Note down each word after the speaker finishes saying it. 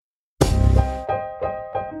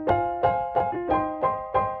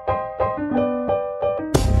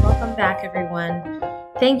back, everyone.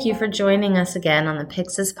 Thank you for joining us again on the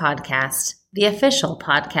Pyxis podcast, the official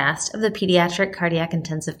podcast of the Pediatric Cardiac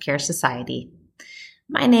Intensive Care Society.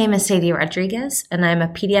 My name is Sadie Rodriguez, and I'm a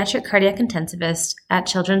pediatric cardiac intensivist at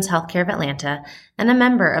Children's Healthcare of Atlanta and a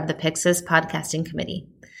member of the Pyxis podcasting committee.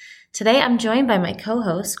 Today, I'm joined by my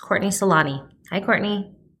co-host, Courtney Solani. Hi,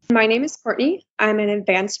 Courtney. My name is Courtney. I'm an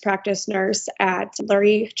advanced practice nurse at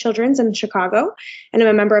Lurie Children's in Chicago, and I'm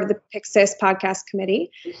a member of the Pyxis podcast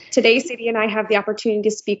committee. Today, Sadie and I have the opportunity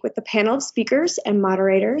to speak with the panel of speakers and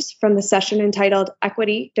moderators from the session entitled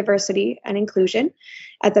Equity, Diversity, and Inclusion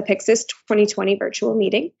at the Pyxis 2020 virtual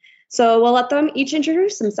meeting. So we'll let them each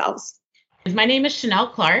introduce themselves. My name is Chanel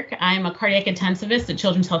Clark. I'm a cardiac intensivist at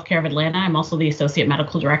Children's Healthcare of Atlanta. I'm also the Associate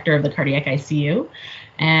Medical Director of the Cardiac ICU,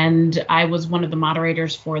 and I was one of the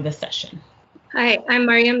moderators for the session. Hi, I'm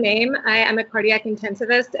Mariam Naim. I am a cardiac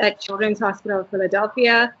intensivist at Children's Hospital of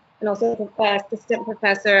Philadelphia and also assistant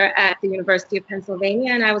professor at the University of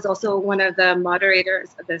Pennsylvania, and I was also one of the moderators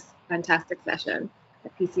of this fantastic session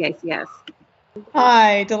at PCICS.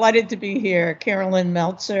 Hi, delighted to be here. Carolyn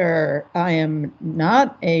Meltzer. I am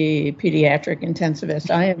not a pediatric intensivist.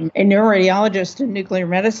 I am a neuroradiologist and nuclear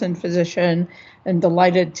medicine physician and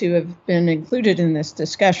delighted to have been included in this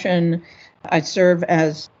discussion. I serve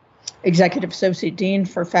as Executive Associate Dean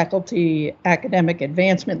for Faculty Academic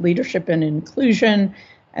Advancement, Leadership, and Inclusion,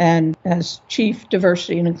 and as Chief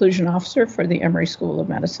Diversity and Inclusion Officer for the Emory School of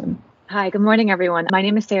Medicine. Hi, good morning, everyone. My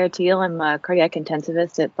name is Sarah Teal. I'm a cardiac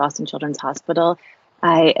intensivist at Boston Children's Hospital.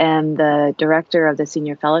 I am the director of the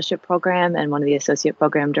Senior Fellowship Program and one of the associate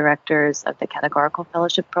program directors of the Categorical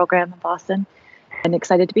Fellowship Program in Boston. I'm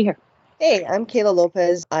excited to be here. Hey, I'm Kayla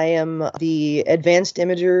Lopez. I am the advanced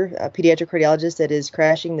imager, pediatric cardiologist that is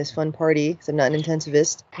crashing this fun party because I'm not an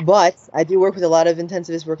intensivist. But I do work with a lot of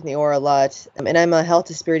intensivists, work in the OR a lot. And I'm a health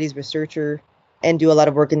disparities researcher and do a lot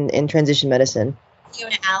of work in transition medicine.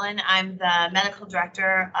 Fiona Allen. I'm the medical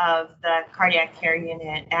director of the cardiac care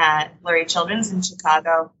unit at Lurie Children's in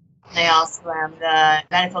Chicago. And I also am the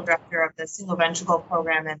medical director of the single ventricle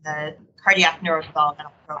program and the cardiac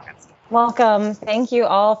neurodevelopmental programs. Welcome. Thank you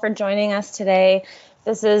all for joining us today.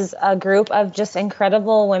 This is a group of just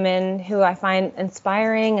incredible women who I find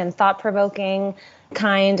inspiring and thought-provoking,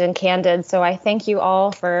 kind and candid. So I thank you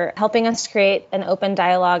all for helping us create an open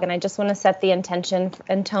dialogue. And I just want to set the intention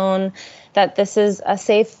and tone that this is a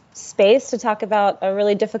safe space to talk about a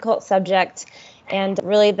really difficult subject. And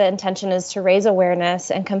really the intention is to raise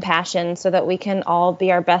awareness and compassion so that we can all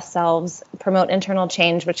be our best selves, promote internal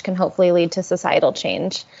change, which can hopefully lead to societal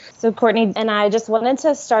change. So Courtney and I just wanted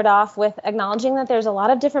to start off with acknowledging that there's a lot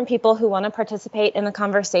of different people who want to participate in the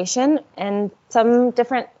conversation, and some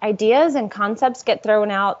different ideas and concepts get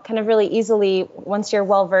thrown out kind of really easily once you're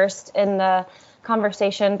well versed in the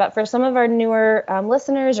conversation. But for some of our newer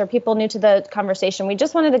listeners or people new to the conversation, we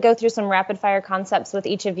just wanted to go through some rapid fire concepts with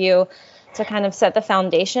each of you to kind of set the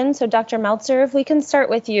foundation. So Dr. Meltzer, if we can start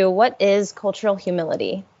with you, what is cultural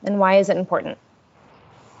humility and why is it important?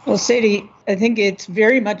 Well, Sadie, I think it's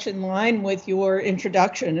very much in line with your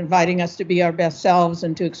introduction, inviting us to be our best selves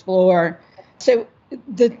and to explore. So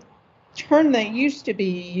the term that used to be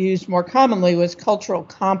used more commonly was cultural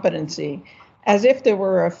competency, as if there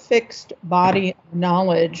were a fixed body of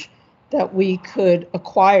knowledge that we could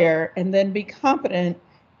acquire and then be competent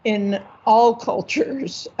in all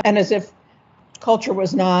cultures, and as if culture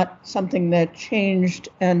was not something that changed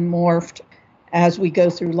and morphed as we go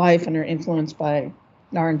through life and are influenced by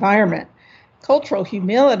our environment. Cultural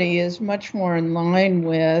humility is much more in line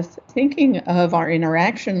with thinking of our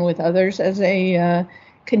interaction with others as a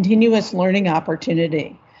continuous learning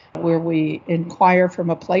opportunity, where we inquire from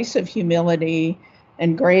a place of humility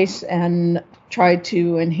and grace and try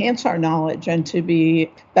to enhance our knowledge and to be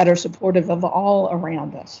better supportive of all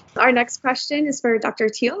around us. Our next question is for Dr.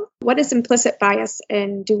 Teal. What is implicit bias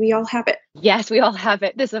and do we all have it? Yes, we all have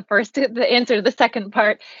it. This is the answer to the second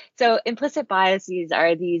part. So implicit biases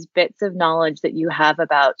are these bits of knowledge that you have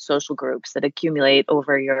about social groups that accumulate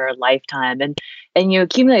over your lifetime. And you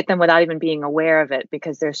accumulate them without even being aware of it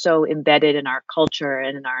because they're so embedded in our culture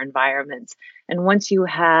and in our environments. And once you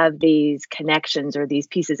have these connections or these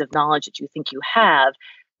pieces of knowledge that you think you have,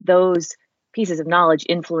 those pieces of knowledge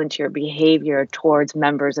influence your behavior towards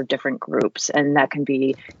members of different groups. And that can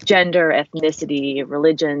be gender, ethnicity,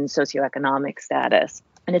 religion, socioeconomic status.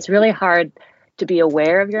 And it's really hard to be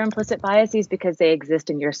aware of your implicit biases because they exist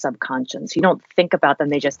in your subconscious. You don't think about them,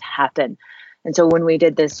 they just happen. And so when we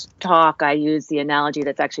did this talk, I used the analogy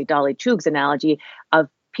that's actually Dolly Chug's analogy of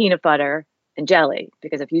peanut butter and jelly.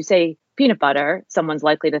 Because if you say peanut butter, someone's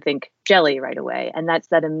likely to think jelly right away. And that's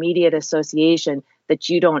that immediate association that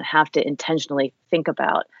you don't have to intentionally think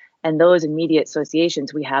about. And those immediate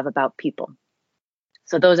associations we have about people.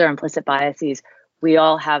 So those are implicit biases. We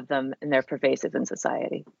all have them, and they're pervasive in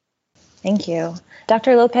society. Thank you.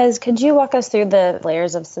 Dr. Lopez, could you walk us through the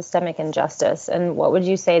layers of systemic injustice? And what would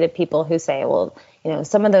you say to people who say, well,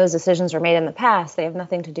 some of those decisions were made in the past, they have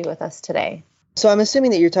nothing to do with us today? So I'm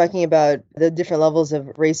assuming that you're talking about the different levels of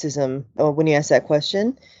racism when you ask that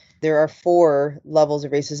question. There are 4 levels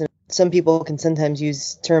of racism. Some people can sometimes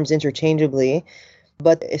use terms interchangeably,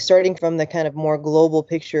 but starting from the kind of more global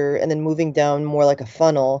picture and then moving down more like a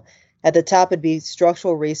funnel, at the top would be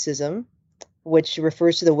structural racism, which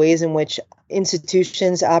refers to the ways in which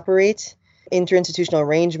institutions operate, interinstitutional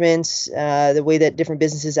arrangements, the way that different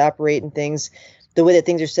businesses operate and things, the way that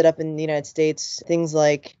things are set up in the United States, things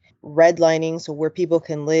like redlining, so where people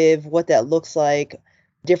can live, what that looks like,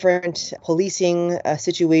 different policing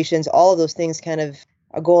situations, all of those things kind of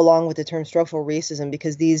go along with the term structural racism,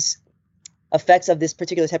 because these effects of this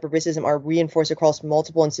particular type of racism are reinforced across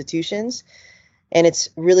multiple institutions. And it's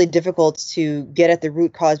really difficult to get at the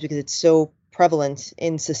root cause because it's so prevalent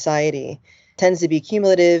in society. It tends to be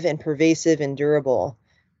cumulative and pervasive and durable.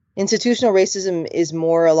 Institutional racism is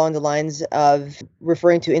more along the lines of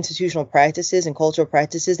referring to institutional practices and cultural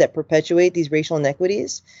practices that perpetuate these racial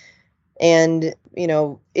inequities. And,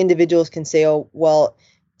 individuals can say, oh, well,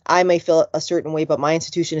 I may feel a certain way, but my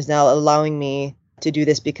institution is now allowing me to do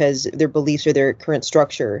this because their beliefs or their current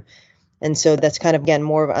structure. And so that's kind of, again,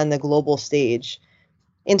 more on the global stage.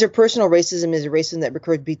 Interpersonal racism is a racism that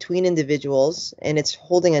occurs between individuals, and it's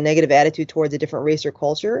holding a negative attitude towards a different race or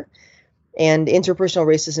culture. And interpersonal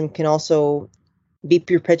racism can also be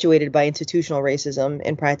perpetuated by institutional racism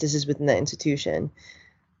and practices within that institution.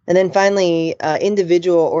 And then finally,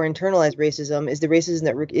 individual or internalized racism is the racism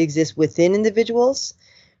that exists within individuals.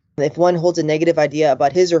 If one holds a negative idea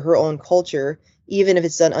about his or her own culture, even if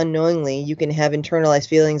it's done unknowingly, you can have internalized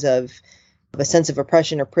feelings of a sense of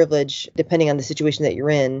oppression or privilege, depending on the situation that you're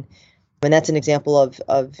in. And that's an example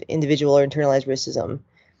of individual or internalized racism.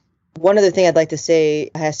 One other thing I'd like to say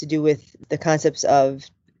has to do with the concepts of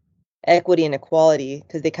equity and equality,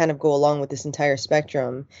 because they kind of go along with this entire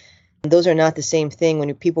spectrum. Those are not the same thing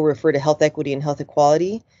when people refer to health equity and health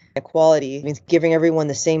equality. Equality means giving everyone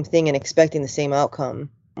the same thing and expecting the same outcome,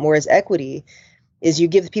 whereas equity is you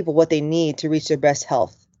give people what they need to reach their best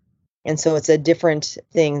health. And so it's a different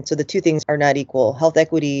thing. So the two things are not equal. Health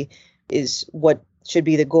equity is what should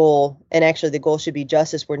be the goal. And actually the goal should be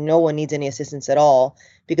justice, where no one needs any assistance at all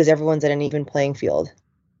because everyone's at an even playing field.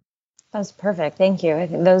 That's perfect. Thank you. I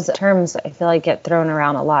think those terms, I feel like, get thrown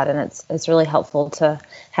around a lot, and it's really helpful to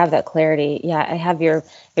have that clarity. Yeah, I have your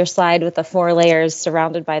slide with the 4 layers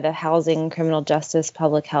surrounded by the housing, criminal justice,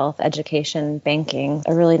 public health, education, banking.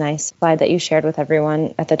 A really nice slide that you shared with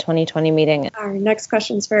everyone at the 2020 meeting. Our next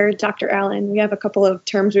question's for Dr. Allen. We have a couple of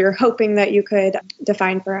terms we were hoping that you could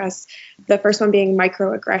define for us. The first one being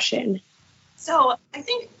microaggression. So I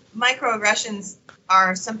think microaggressions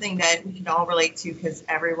are something that we can all relate to because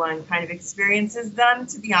everyone kind of experiences them,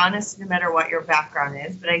 to be honest, no matter what your background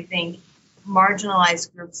is. But I think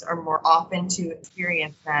marginalized groups are more often to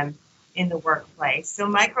experience them in the workplace. So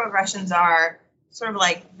microaggressions are sort of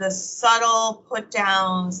like the subtle put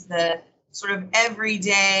downs, the sort of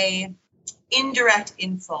everyday indirect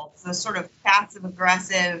insults, the sort of passive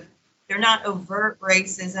aggressive. They're not overt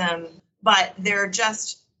racism, but they're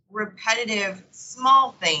just repetitive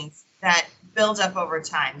small things that build up over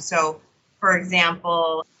time. So, for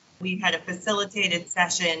example, we had a facilitated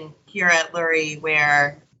session here at Lurie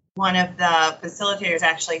where one of the facilitators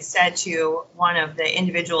actually said to one of the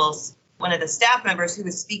individuals, one of the staff members who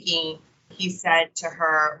was speaking, he said to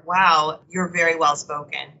her, "Wow, you're very well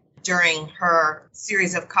spoken," during her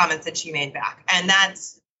series of comments that she made back. And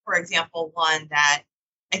that's, for example, one that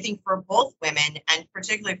I think for both women, and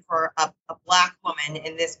particularly for a Black woman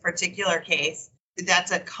in this particular case,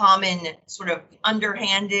 that's a common sort of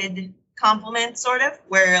underhanded compliment, sort of,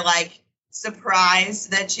 where like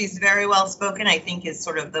surprised that she's very well spoken, I think is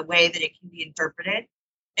sort of the way that it can be interpreted.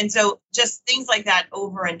 And so just things like that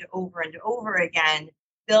over and over and over again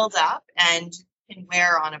build up and can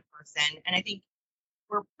wear on a person. And I think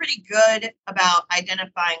we're pretty good about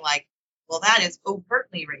identifying like, well, that is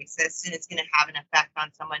overtly racist and it's going to have an effect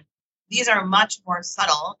on someone. These are much more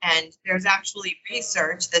subtle, and there's actually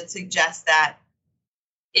research that suggests that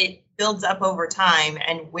it builds up over time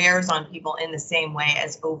and wears on people in the same way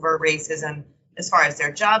as overt racism, as far as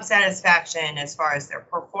their job satisfaction, as far as their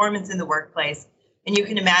performance in the workplace. And you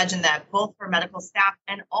can imagine that both for medical staff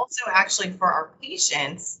and also actually for our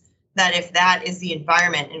patients, that if that is the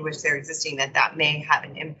environment in which they're existing, that may have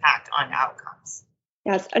an impact on outcomes.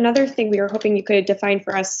 Yes, another thing we were hoping you could define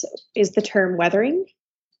for us is the term weathering.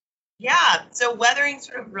 Yeah, so weathering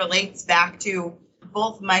sort of relates back to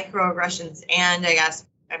both microaggressions and I guess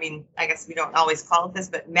we don't always call it this,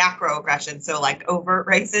 but macroaggression. So like overt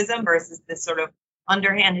racism versus this sort of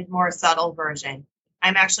underhanded, more subtle version.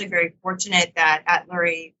 I'm actually very fortunate that at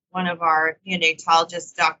Lurie, one of our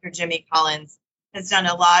neonatologists, Dr. Jimmy Collins, has done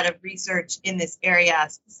a lot of research in this area,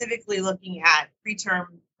 specifically looking at preterm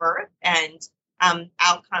birth and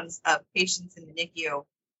outcomes of patients in the NICU.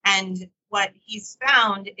 And what he's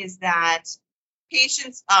found is that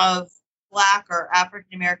patients of Black or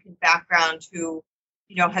African American background who,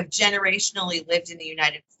 have generationally lived in the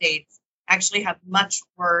United States actually have much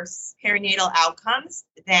worse perinatal outcomes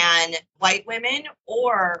than white women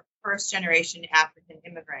or first generation African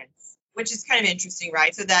immigrants, which is kind of interesting,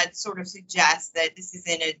 right? So that sort of suggests that this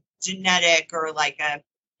isn't a genetic or like an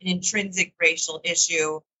intrinsic racial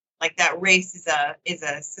issue, like that race is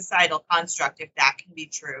a societal construct, if that can be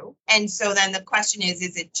true. And so then the question is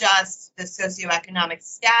it just the socioeconomic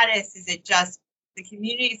status? Is it just the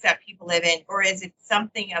communities that people live in? Or is it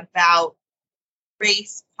something about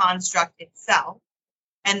race construct itself?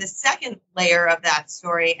 And the second layer of that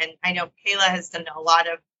story, and I know Kayla has done a lot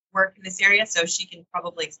of work in this area, so she can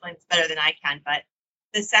probably explain this better than I can, but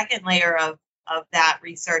the second layer of that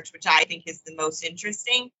research, which I think is the most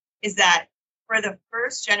interesting, is that for the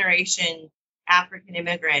first generation African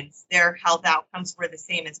immigrants, their health outcomes were the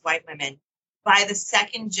same as white women. By the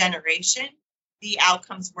second generation, the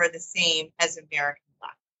outcomes were the same as American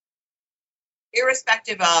Black,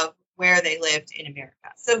 irrespective of where they lived in America.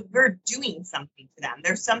 So we're doing something to them.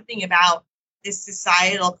 There's something about this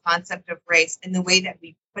societal concept of race and the way that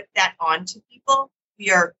we put that onto people. We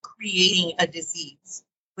are creating a disease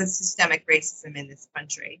with systemic racism in this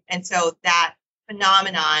country. And so that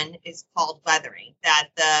phenomenon is called weathering, that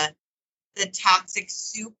the toxic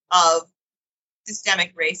soup of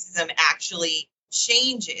systemic racism actually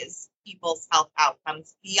changes people's health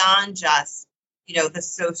outcomes beyond just, the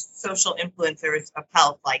social influencers of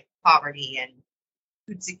health like poverty and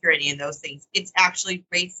food security and those things. It's actually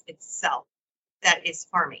race itself that is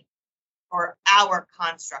harming, or our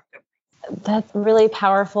construct of. That's really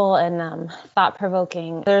powerful and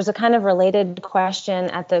thought-provoking. There's a kind of related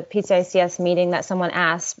question at the PCICS meeting that someone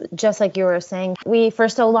asked, just like you were saying. We, for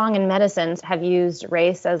so long in medicine, have used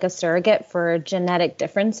race as a surrogate for genetic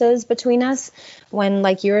differences between us, when,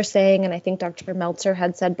 like you were saying, and I think Dr. Meltzer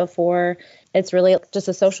had said before, it's really just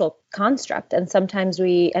a social construct. And sometimes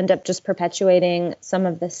we end up just perpetuating some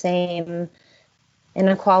of the same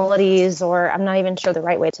inequalities, or I'm not even sure the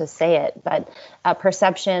right way to say it, but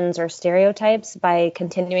perceptions or stereotypes by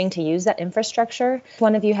continuing to use that infrastructure.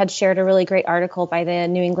 One of you had shared a really great article by the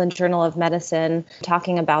New England Journal of Medicine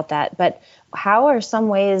talking about that. But how are some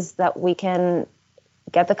ways that we can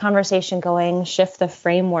get the conversation going, shift the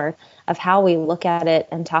framework of how we look at it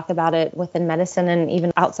and talk about it within medicine and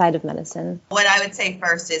even outside of medicine? What I would say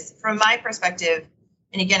first is, from my perspective,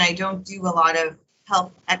 and again, I don't do a lot of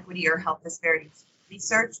health equity or health disparities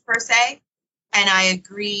research per se, and I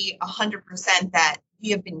agree 100% that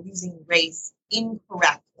we have been using race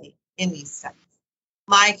incorrectly in these studies.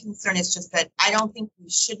 My concern is just that I don't think we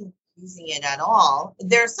shouldn't be using it at all.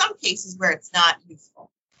 There are some cases where it's not useful,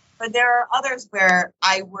 but there are others where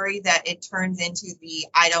I worry that it turns into the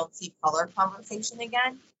I don't see color conversation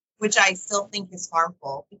again, which I still think is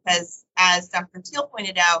harmful because, as Dr. Teal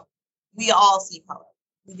pointed out, we all see color.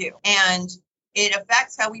 We do. And it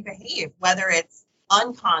affects how we behave, whether it's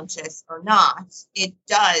unconscious or not. It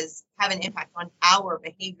does have an impact on our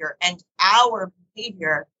behavior, and our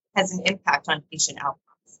behavior has an impact on patient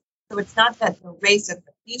outcomes. So it's not that the race of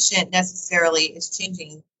the patient necessarily is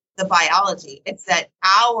changing the biology. It's that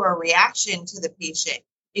our reaction to the patient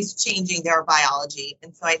is changing their biology.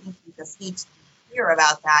 And so I think we just need to be clear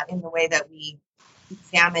about that in the way that we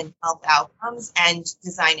examine health outcomes and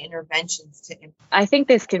design interventions to impact. I think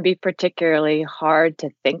this can be particularly hard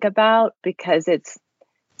to think about because it's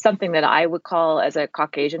something that I would call, as a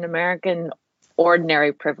Caucasian American,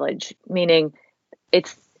 ordinary privilege, meaning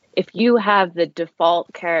it's if you have the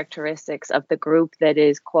default characteristics of the group that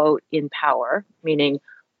is, quote, in power, meaning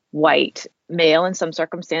white, male in some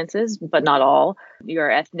circumstances, but not all, your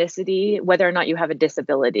ethnicity, whether or not you have a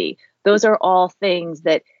disability, those are all things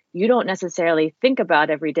that you don't necessarily think about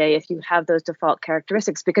every day if you have those default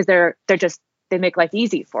characteristics because they make life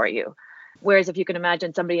easy for you. Whereas if you can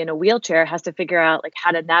imagine somebody in a wheelchair has to figure out like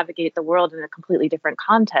how to navigate the world in a completely different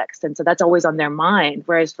context. And so that's always on their mind.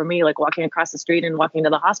 Whereas for me, like walking across the street and walking to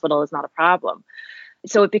the hospital is not a problem.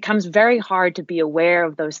 So it becomes very hard to be aware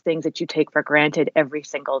of those things that you take for granted every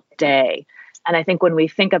single day. And I think when we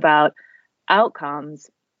think about outcomes,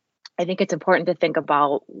 I think it's important to think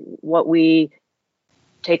about what we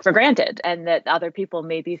take for granted, and that other people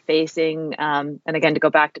may be facing, and again, to go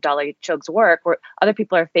back to Dolly Chug's work, where other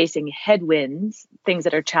people are facing headwinds, things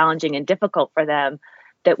that are challenging and difficult for them,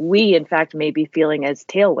 that we, in fact, may be feeling as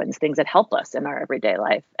tailwinds, things that help us in our everyday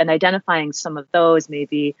life. And identifying some of those may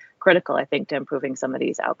be critical, I think, to improving some of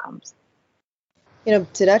these outcomes. You know,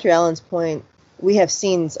 to Dr. Allen's point, we have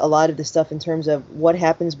seen a lot of this stuff in terms of what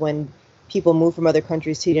happens when people move from other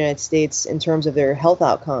countries to the United States in terms of their health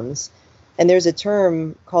outcomes. And there's a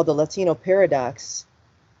term called the Latino paradox,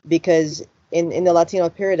 because in the Latino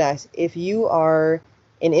paradox, if you are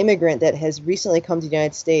an immigrant that has recently come to the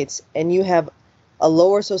United States and you have a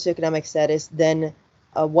lower socioeconomic status than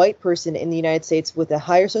a white person in the United States with a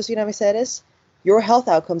higher socioeconomic status, your health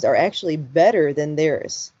outcomes are actually better than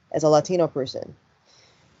theirs as a Latino person.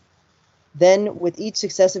 Then with each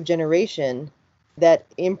successive generation, that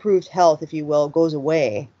improved health, if you will, goes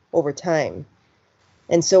away over time.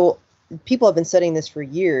 And so people have been studying this for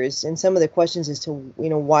years, and some of the questions as to,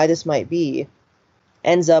 why this might be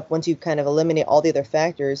ends up, once you kind of eliminate all the other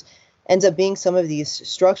factors, ends up being some of these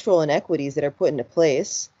structural inequities that are put into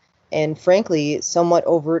place, and frankly, somewhat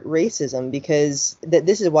overt racism, because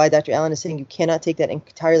this is why Dr. Allen is saying you cannot take that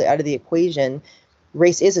entirely out of the equation.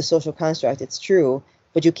 Race is a social construct, it's true,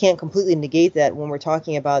 but you can't completely negate that when we're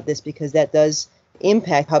talking about this, because that does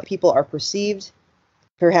impact how people are perceived.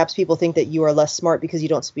 Perhaps people think that you are less smart because you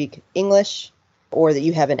don't speak English, or that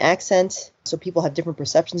you have an accent. So people have different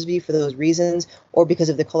perceptions of you for those reasons, or because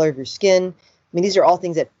of the color of your skin. I mean, these are all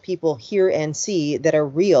things that people hear and see that are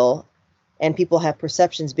real, and people have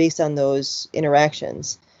perceptions based on those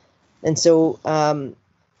interactions. And so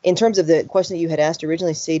in terms of the question that you had asked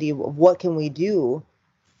originally, Sadie, what can we do?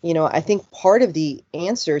 I think part of the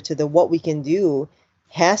answer to the what we can do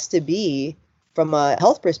has to be, from a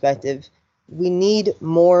health perspective, we need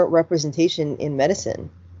more representation in medicine.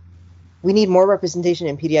 We need more representation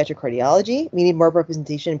in pediatric cardiology. We need more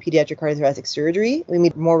representation in pediatric cardiothoracic surgery. We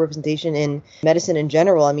need more representation in medicine in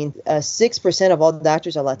general. I mean, 6% of all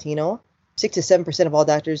doctors are Latino. 6 to 7% of all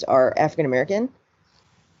doctors are African American.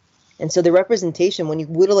 And so the representation, when you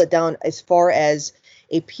whittle it down as far as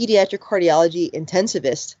a pediatric cardiology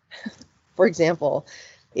intensivist, for example,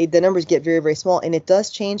 the numbers get very, very small. And it does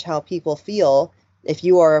change how people feel if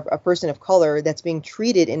you are a person of color that's being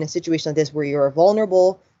treated in a situation like this, where you're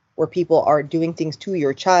vulnerable, where people are doing things to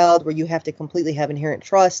your child, where you have to completely have inherent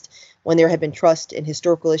trust, when there have been trust and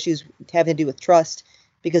historical issues having to do with trust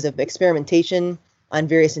because of experimentation on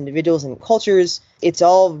various individuals and cultures. It's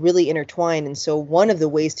all really intertwined. And so one of the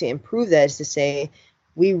ways to improve that is to say,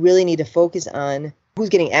 we really need to focus on who's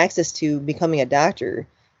getting access to becoming a doctor.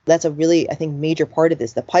 That's a really, I think, major part of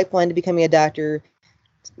this. The pipeline to becoming a doctor,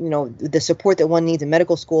 the support that one needs in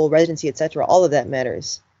medical school, residency, et cetera, all of that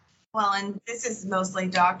matters. Well, and this is mostly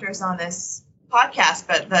doctors on this podcast,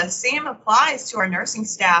 but the same applies to our nursing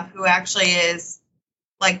staff, who actually is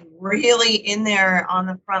like really in there on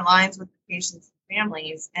the front lines with the patients and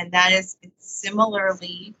families. And that is,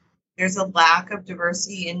 similarly, there's a lack of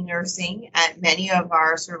diversity in nursing at many of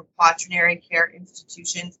our sort of quaternary care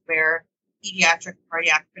institutions where pediatric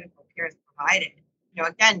cardiac critical care is provided.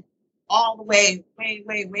 Again, all the way,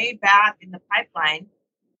 way back in the pipeline,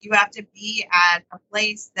 you have to be at a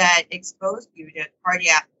place that exposed you to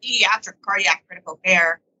pediatric cardiac critical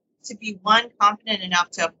care to be, one, confident enough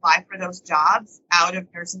to apply for those jobs out of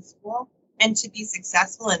nursing school and to be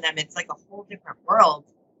successful in them. It's like a whole different world.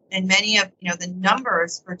 And many of, the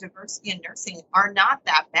numbers for diversity in nursing are not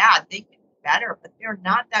that bad. They can be better, but they're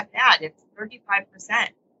not that bad. It's 35%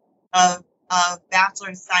 of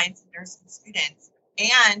bachelor's of science in nursing students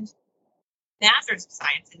and master's of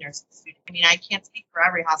science in nursing students. I mean, I can't speak for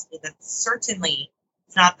every hospital. That's certainly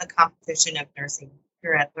not the competition of nursing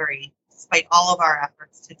here at Lurie, despite all of our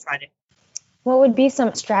efforts to try to. What would be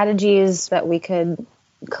some strategies that we could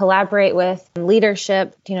collaborate with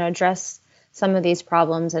leadership, address some of these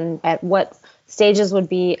problems, and at what stages would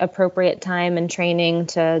be appropriate time and training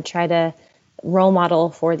to try to role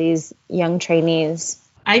model for these young trainees?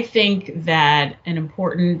 I think that an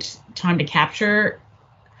important time to capture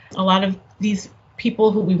a lot of these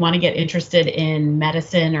people who we want to get interested in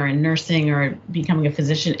medicine or in nursing or becoming a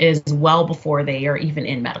physician is well before they are even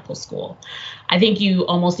in medical school. I think you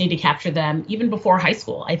almost need to capture them even before high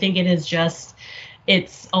school. I think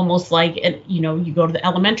it's almost like, you go to the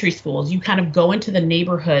elementary schools, you kind of go into the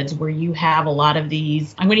neighborhoods where you have a lot of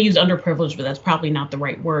these, I'm going to use underprivileged, but that's probably not the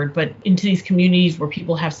right word, but into these communities where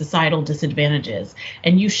people have societal disadvantages,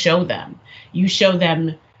 and you show them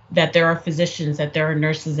that there are physicians, that there are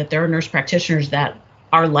nurses, that there are nurse practitioners that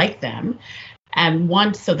are like them. And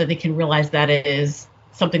one, so that they can realize that it is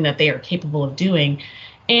something that they are capable of doing.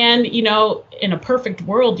 And, in a perfect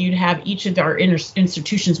world, you'd have each of our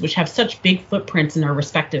institutions, which have such big footprints in our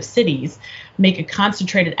respective cities, make a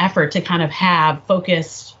concentrated effort to kind of have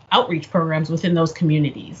focused outreach programs within those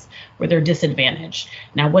communities where they're disadvantaged.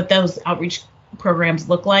 Now, what those outreach programs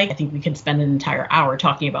look like, I think we could spend an entire hour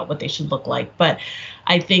talking about what they should look like. But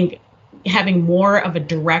I think having more of a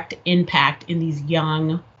direct impact in these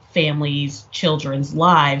young families, children's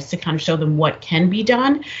lives to kind of show them what can be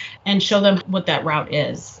done and show them what that route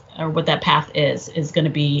is or what that path is going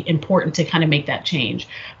to be important to kind of make that change.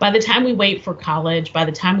 By the time we wait for college, by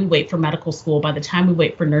the time we wait for medical school, by the time we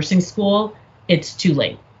wait for nursing school, it's too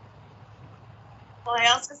late. Well, I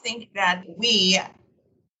also think that we,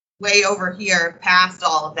 way over here, past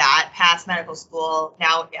all of that, past medical school,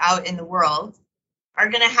 now out in the world, are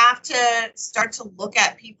going to have to start to look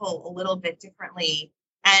at people a little bit differently.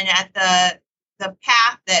 And at the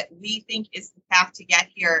path that we think is the path to get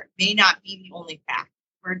here may not be the only path.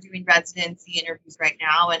 We're doing residency interviews right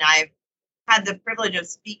now, and I've had the privilege of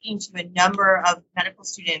speaking to a number of medical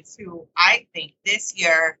students who I think this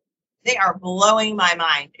year, they are blowing my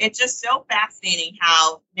mind. It's just so fascinating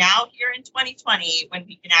how now here in 2020, when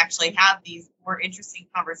we can actually have these more interesting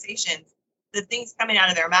conversations, the things coming out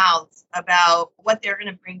of their mouths about what they're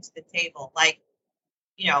going to bring to the table. Like,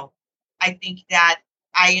 I think that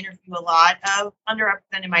I interview a lot of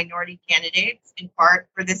underrepresented minority candidates in part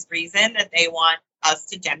for this reason, that they want us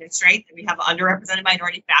to demonstrate that we have underrepresented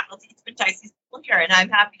minority faculty to entice these people here. And I'm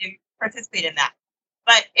happy to participate in that.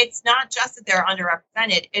 But it's not just that they're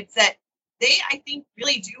underrepresented. It's that they, I think,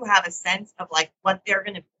 really do have a sense of like what they're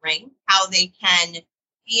going to bring, how they can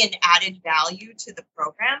be an added value to the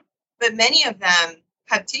program. But many of them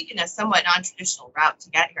have taken a somewhat non-traditional route to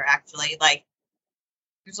get here, actually. Like,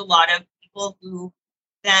 there's a lot of people who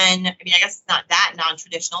then, I guess it's not that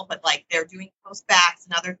non-traditional, but like they're doing post-backs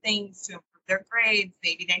and other things to improve their grades.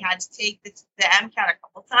 Maybe they had to take the MCAT a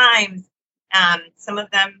couple times. Some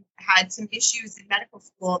of them had some issues in medical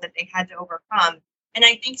school that they had to overcome. And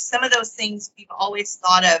I think some of those things we've always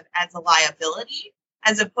thought of as a liability,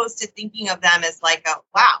 as opposed to thinking of them as like,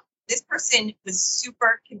 wow, this person was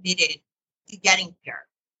super committed to getting here.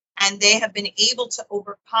 And they have been able to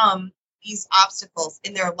overcome these obstacles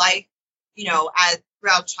in their life, as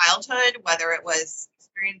throughout childhood, whether it was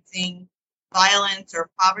experiencing violence or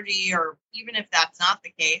poverty, or even if that's not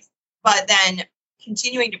the case, but then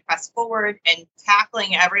continuing to press forward and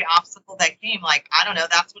tackling every obstacle that came. Like, I don't know,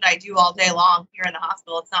 that's what I do all day long here in the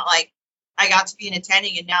hospital. It's not like I got to be an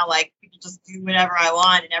attending and now like people just do whatever I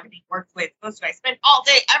want and everything works the way it's supposed to. I spend all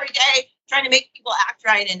day, every day trying to make people act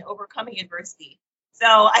right and overcoming adversity. So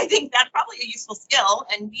I think that's probably a useful skill,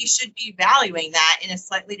 and we should be valuing that in a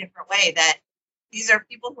slightly different way, that these are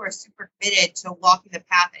people who are super committed to walking the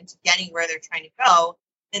path and to getting where they're trying to go,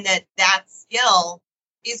 and that skill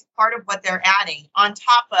is part of what they're adding on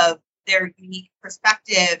top of their unique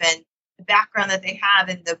perspective and the background that they have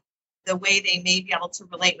and the way they may be able to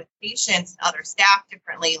relate with patients and other staff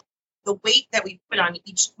differently. The weight that we put on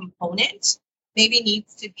each component maybe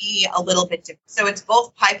needs to be a little bit different. So it's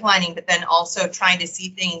both pipelining, but then also trying to see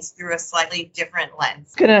things through a slightly different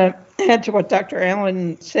lens. I'm going to add to what Dr.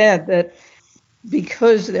 Allen said, that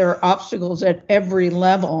because there are obstacles at every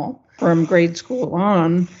level from grade school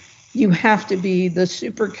on, you have to be the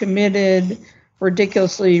super committed,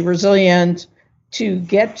 ridiculously resilient to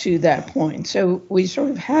get to that point. So we sort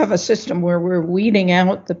of have a system where we're weeding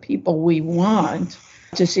out the people we want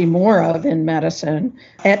to see more of in medicine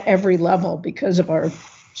at every level because of our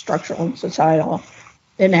structural and societal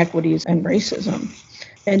inequities and racism.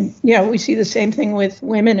 And, we see the same thing with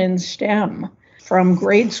women in STEM, from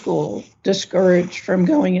grade school, discouraged from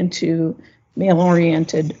going into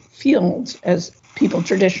male-oriented fields as people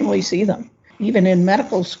traditionally see them. Even in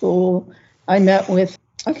medical school, I met with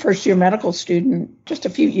a first-year medical student just a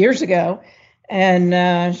few years ago,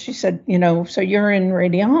 and she said, so you're in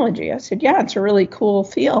radiology? I said, yeah, it's a really cool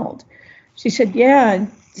field. She said, yeah, it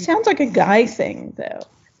sounds like a guy thing, though.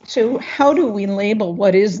 So how do we label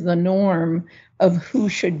what is the norm of who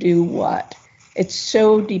should do what? It's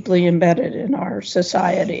so deeply embedded in our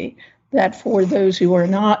society that for those who are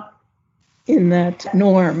not in that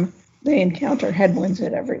norm, they encounter headwinds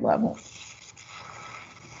at every level.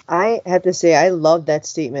 I have to say, I love that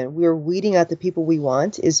statement. We're weeding out the people we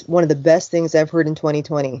want is one of the best things I've heard in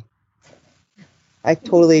 2020. I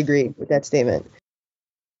totally agree with that statement.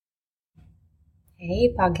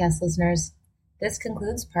 Hey, podcast listeners. This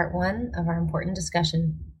concludes part 1 of our important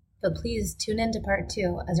discussion. But please tune in to part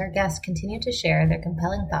 2 as our guests continue to share their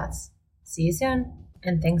compelling thoughts. See you soon.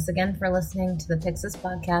 And thanks again for listening to the Pyxis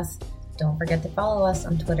podcast. Don't forget to follow us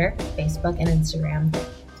on Twitter, Facebook, and Instagram.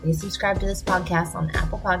 Please subscribe to this podcast on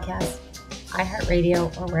Apple Podcasts,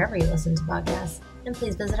 iHeartRadio, or wherever you listen to podcasts. And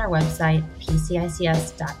please visit our website,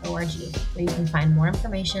 pcics.org, where you can find more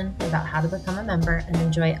information about how to become a member and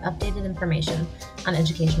enjoy updated information on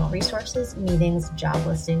educational resources, meetings, job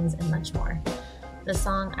listings, and much more. The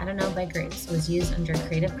song I Don't Know by Grapes was used under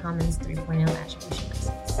Creative Commons 3.0 attribution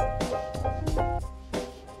license.